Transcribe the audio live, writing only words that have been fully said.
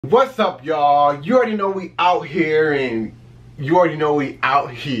What's up, y'all? You already know we out here, and you already know we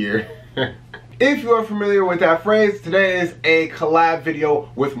out here. If you are familiar with that phrase, today is a collab video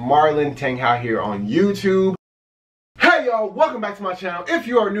with Marlon Tang out here on YouTube. Hey y'all, welcome back to my channel. If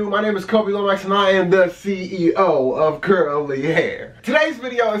you are new, my name is Kobe Lomax and I am the CEO of Curly Hair. Today's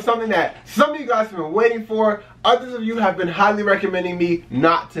video is something that some of you guys have been waiting for, others of you have been highly recommending me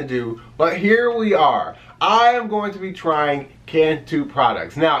not to do, but here we are. I am going to be trying Cantu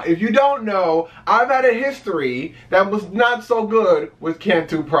products. Now, if you don't know, I've had a history that was not so good with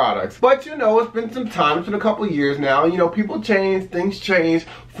Cantu products. But you know, it's been some time, it's been a couple of years now. You know, people change, things change,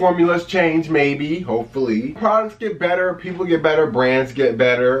 formulas change maybe, hopefully. Products get better, people get better, brands get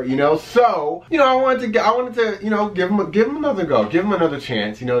better, you know. So, you know, I wanted to, you know, give them another go, give them another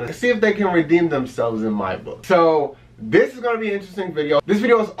chance, you know, to see if they can redeem themselves in my book. So, this is going to be an interesting video. This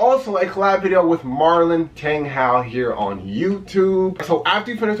video is also a collab video with Marlon Tang here on YouTube. So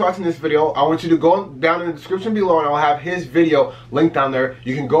after you finish watching this video, I want you to go down in the description below and I'll have his video linked down there.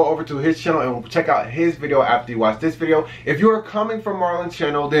 You can go over to his channel and check out his video after you watch this video. If you are coming from Marlon's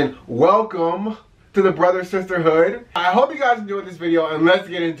channel, then welcome to the brother sisterhood. I hope you guys enjoyed this video and let's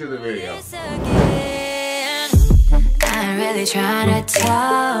get into the video. I'm really trying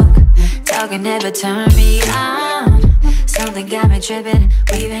to talking never turn me on. Something got me tripping.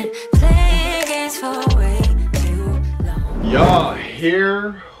 We've been playing games for way too long. Y'all,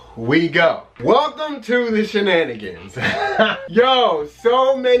 here we go. Welcome to the shenanigans. Yo,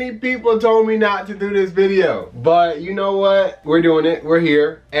 so many people told me not to do this video, but you know what? We're doing it. We're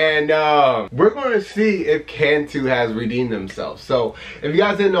here, and we're going to see if Cantu has redeemed themselves. So, if you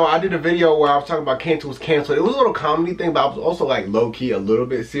guys didn't know, I did a video where I was talking about Cantu was canceled. It was a little comedy thing, but I was also like low-key a little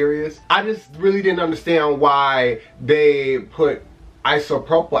bit serious. I just really didn't understand why they put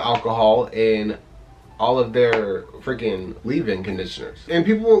isopropyl alcohol in all of their freaking leave-in conditioners. And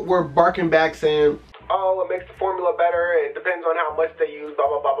people were barking back saying, oh, it makes the formula better, it depends on how much they use, blah,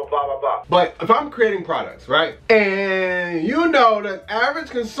 blah, blah, blah, blah, blah, blah. But if I'm creating products, right, and you know the average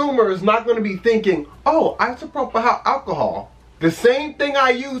consumer is not gonna be thinking, oh, isopropyl alcohol, the same thing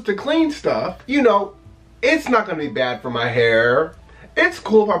I use to clean stuff, you know, it's not gonna be bad for my hair. It's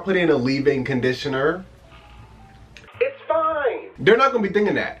cool if I put in a leave-in conditioner. They're not gonna be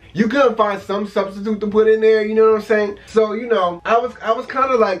thinking that. You couldn't find some substitute to put in there, you know what I'm saying? So, you know, I was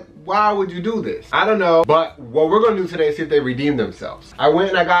kind of like, why would you do this? I don't know, but what we're gonna do today is see if they redeem themselves. I went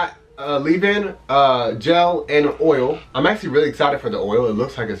and I got leave-in gel and oil. I'm actually really excited for the oil. It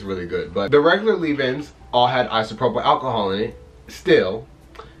looks like it's really good, but the regular leave-ins all had isopropyl alcohol in it still,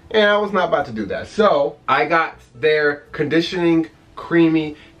 and I was not about to do that. So I got their conditioning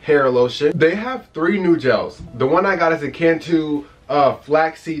creamy hair lotion. They have 3 new gels. The one I got is a Cantu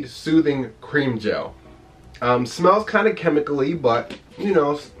flaxseed soothing cream gel. Smells kind of chemically, but you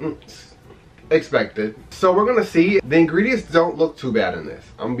know, expected. So we're gonna see. The ingredients don't look too bad in this.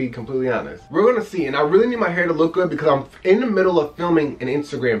 I'm gonna be completely honest. We're gonna see, and I really need my hair to look good because I'm in the middle of filming an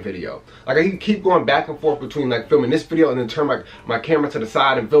Instagram video. Like I keep going back and forth between like filming this video and then turn my camera to the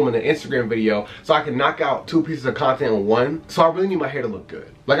side and filming an Instagram video so I can knock out 2 pieces of content in one. So I really need my hair to look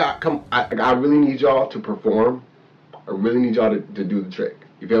good. Like I really need y'all to perform. I really need y'all to do the trick.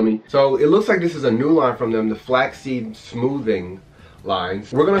 You feel me? So it looks like this is a new line from them, the flaxseed smoothing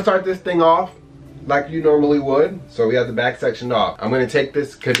lines. We're gonna start this thing off like you normally would. So we have the back section off. I'm gonna take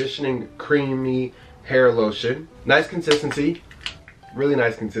this conditioning creamy hair lotion. Nice consistency, really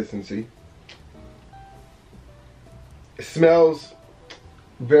nice consistency. It smells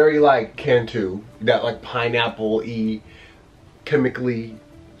very like Cantu, that like pineapple-y, chemically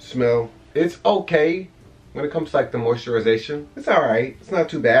smell. It's okay. When it comes to like the moisturization, it's alright. It's not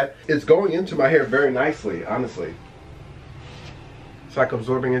too bad. It's going into my hair very nicely, honestly. It's like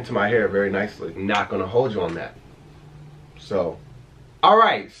absorbing into my hair very nicely. I'm not gonna hold you on that. So,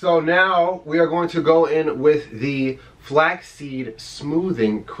 alright, so now we are going to go in with the flaxseed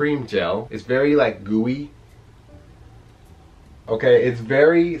smoothing cream gel. It's very like gooey. Okay, it's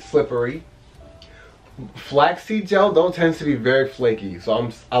very slippery. Flaxseed gel though tends to be very flaky, so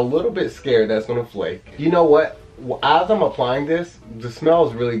I'm a little bit scared that's gonna flake. You know what? As I'm applying this, the smell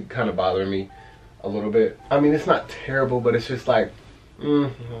is really kind of bothering me a little bit. I mean, it's not terrible, but it's just like,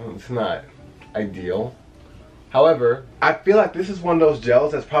 it's not ideal. However, I feel like this is one of those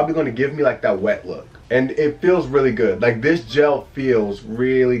gels that's probably gonna give me like that wet look. And it feels really good. Like this gel feels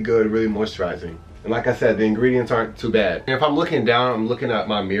really good, really moisturizing. And like I said, the ingredients aren't too bad. And if I'm looking down, I'm looking at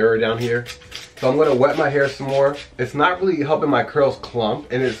my mirror down here. So I'm gonna wet my hair some more. It's not really helping my curls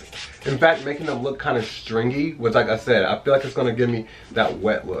clump, and it's in fact making them look kind of stringy, which like I said, I feel like it's gonna give me that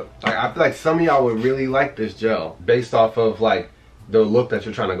wet look. Like, I feel like some of y'all would really like this gel based off of like the look that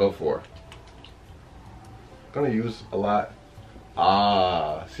you're trying to go for. I'm gonna use a lot.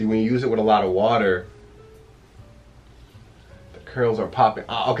 See, when you use it with a lot of water, the curls are popping.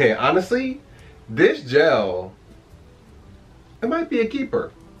 Okay, honestly, this gel, it might be a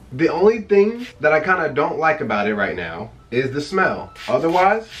keeper. The only thing that I kind of don't like about it right now is the smell.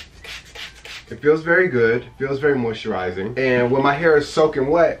 Otherwise, it feels very good, feels very moisturizing. And when my hair is soaking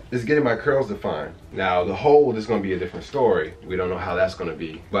wet, it's getting my curls defined. Now, the hold is gonna be a different story. We don't know how that's gonna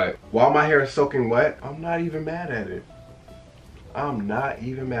be. But while my hair is soaking wet, I'm not even mad at it. I'm not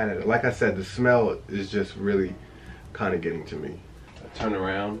even mad at it. Like I said, the smell is just really kind of getting to me. I turn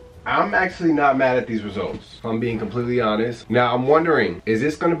around. I'm actually not mad at these results, if I'm being completely honest. Now, I'm wondering, is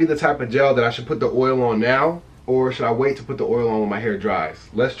this gonna be the type of gel that I should put the oil on now? Or should I wait to put the oil on when my hair dries?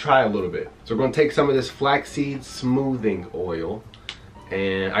 Let's try a little bit. So we're gonna take some of this flaxseed smoothing oil.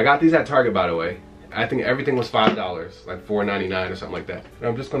 And I got these at Target, by the way. I think everything was $5, like $4.99 or something like that. And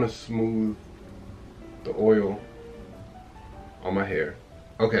I'm just gonna smooth the oil on my hair.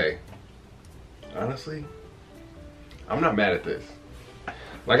 Okay, honestly, I'm not mad at this.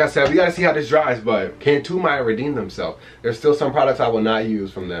 Like I said, we gotta see how this dries, but Cantu might redeem themselves. There's still some products I will not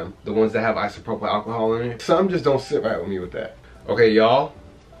use from them. The ones that have isopropyl alcohol in it. Some just don't sit right with me with that. Okay, y'all.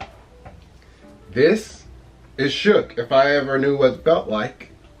 This is shook if I ever knew what it felt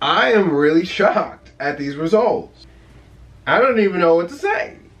like. I am really shocked at these results. I don't even know what to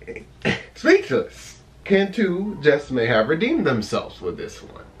say. Speechless. Cantu just may have redeemed themselves with this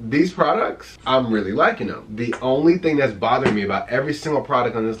one. These products, I'm really liking them. The only thing that's bothering me about every single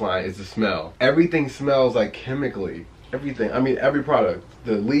product on this line is the smell. Everything smells like chemically. Everything, I mean every product.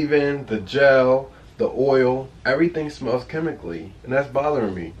 The leave-in, the gel, the oil, everything smells chemically, and that's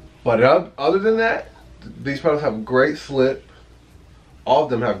bothering me. But other than that, these products have great slip. All of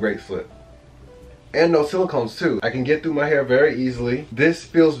them have great slip. And no silicones too. I can get through my hair very easily. This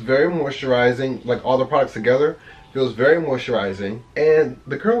feels very moisturizing, like all the products together. Feels very moisturizing, and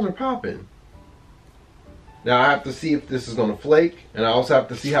the curls are popping. Now I have to see if this is gonna flake, and I also have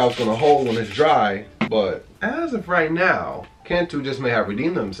to see how it's gonna hold when it's dry. But as of right now, Cantu just may have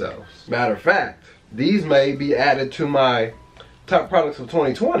redeemed themselves. Matter of fact, these may be added to my top products of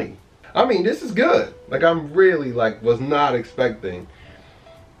 2020. I mean, this is good. Like, I'm really was not expecting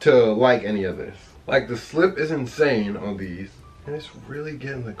to like any of this. Like, the slip is insane on these, and it's really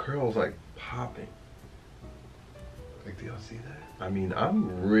getting the curls like popping. Like, do y'all see that? I mean,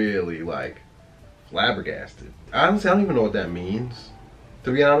 I'm really flabbergasted. Honestly, I don't even know what that means,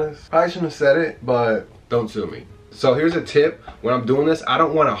 to be honest. I shouldn't have said it, but don't sue me. So here's a tip. When I'm doing this, I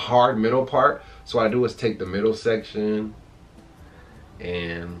don't want a hard middle part. So what I do is take the middle section,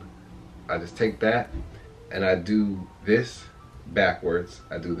 and I just take that, and I do this backwards.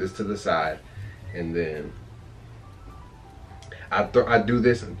 I do this to the side, and then I do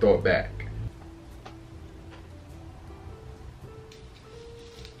this and throw it back.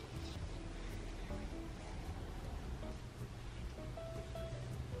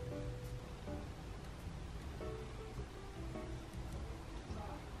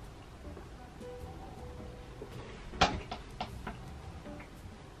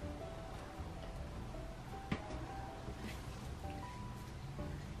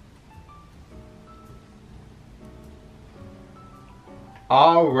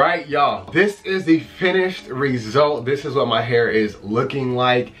 All right, y'all, this is the finished result. This is what my hair is looking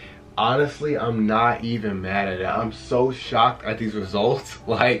like. Honestly, I'm not even mad at it. I'm so shocked at these results.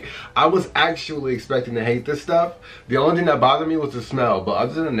 Like, I was actually expecting to hate this stuff. The only thing that bothered me was the smell, but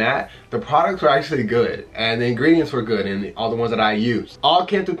other than that, the products were actually good, and the ingredients were good, and all the ones that I used. All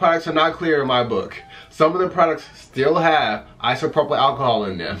Cantu products are not clear in my book. Some of the products still have isopropyl alcohol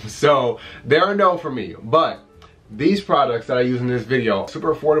in them, so they're a no for me. But these products that I use in this video,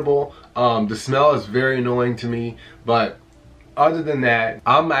 super affordable. The smell is very annoying to me, but other than that,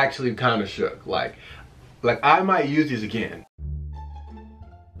 I'm actually kind of shook. Like I might use these again.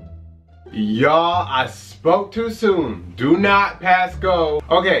 Y'all, I spoke too soon. Do not pass go.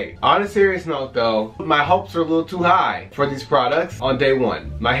 Okay, on a serious note though, my hopes are a little too high for these products on day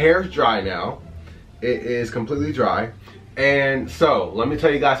one. My hair is dry now. It is completely dry. And so, let me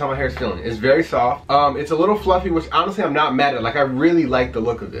tell you guys how my hair is feeling. It's very soft. It's a little fluffy, which honestly I'm not mad at. Like, I really like the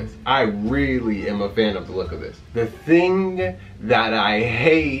look of this. I really am a fan of the look of this. The thing that I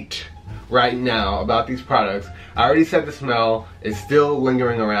hate right now about these products, I already said the smell is still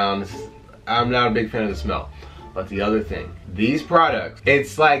lingering around. I'm not a big fan of the smell. But the other thing, these products,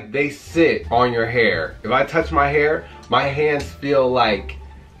 it's like they sit on your hair. If I touch my hair, my hands feel like,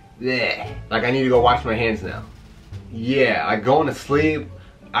 bleh. Like I need to go wash my hands now. Yeah, like going to sleep,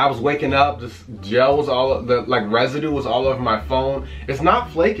 I was waking up, this gel was all, the like residue was all over my phone. It's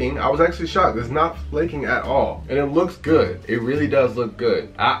not flaking. I was actually shocked. It's not flaking at all. And it looks good. It really does look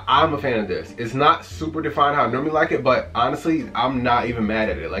good. I'm a fan of this. It's not super defined how I normally like it, but honestly, I'm not even mad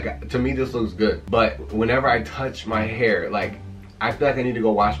at it. Like, to me, this looks good. But whenever I touch my hair, like, I feel like I need to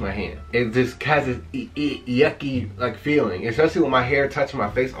go wash my hand. It just has this yucky like feeling, especially when my hair touches my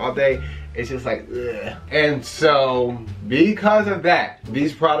face all day. It's just like, ugh. And so, because of that,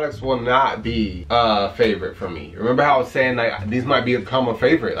 these products will not be a favorite for me. Remember how I was saying like these might become a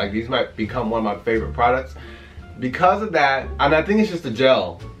favorite, like these might become one of my favorite products. Because of that, and I think it's just a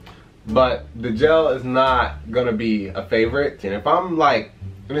gel, but the gel is not gonna be a favorite. And if I'm like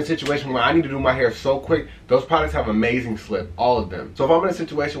in a situation where I need to do my hair so quick, those products have amazing slip, all of them. So if I'm in a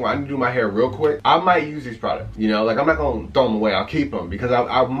situation where I need to do my hair real quick, I might use these products, you know, like I'm not gonna throw them away, I'll keep them because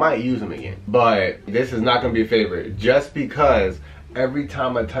I might use them again. But this is not gonna be a favorite just because every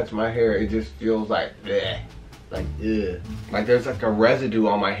time I touch my hair, it just feels like bleh, like ugh. Like there's like a residue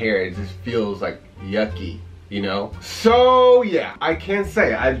on my hair, it just feels like yucky. You know? So yeah, I can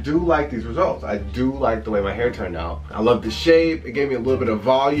say I do like these results. I do like the way my hair turned out. I love the shape. It gave me a little bit of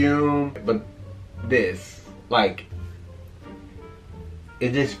volume. But this, like,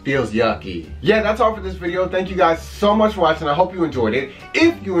 it just feels yucky. Yeah, that's all for this video. Thank you guys so much for watching. I hope you enjoyed it.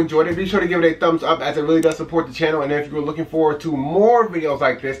 If you enjoyed it, be sure to give it a thumbs up as it really does support the channel. And if you're looking forward to more videos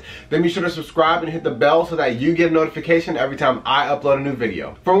like this, then be sure to subscribe and hit the bell so that you get a notification every time I upload a new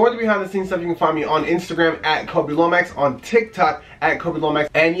video. For more behind the scenes stuff, you can find me on Instagram at Kobe Lomax, on TikTok at Kobe Lomax.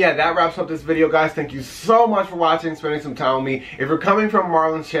 And yeah, that wraps up this video, guys. Thank you so much for watching, spending some time with me. If you're coming from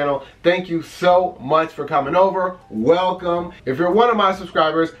Marlon's channel, thank you so much for coming over. Welcome. If you're one of my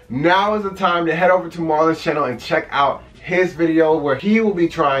subscribers, now is the time to head over to Marlon's channel and check out his video where he will be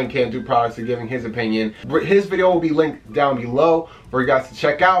trying Cantu products and giving his opinion. His video will be linked down below for you guys to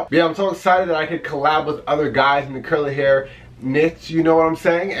check out. But yeah, I'm so excited that I could collab with other guys in the curly hair niche, you know what I'm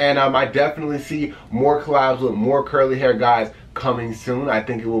saying? And I definitely see more collabs with more curly hair guys coming soon. I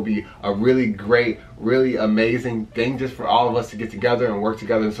think it will be a really great, really amazing thing just for all of us to get together and work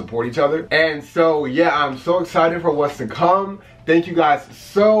together and support each other. And so yeah, I'm so excited for what's to come. Thank you guys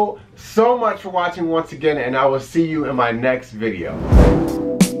so much for watching once again, and I will see you in my next video.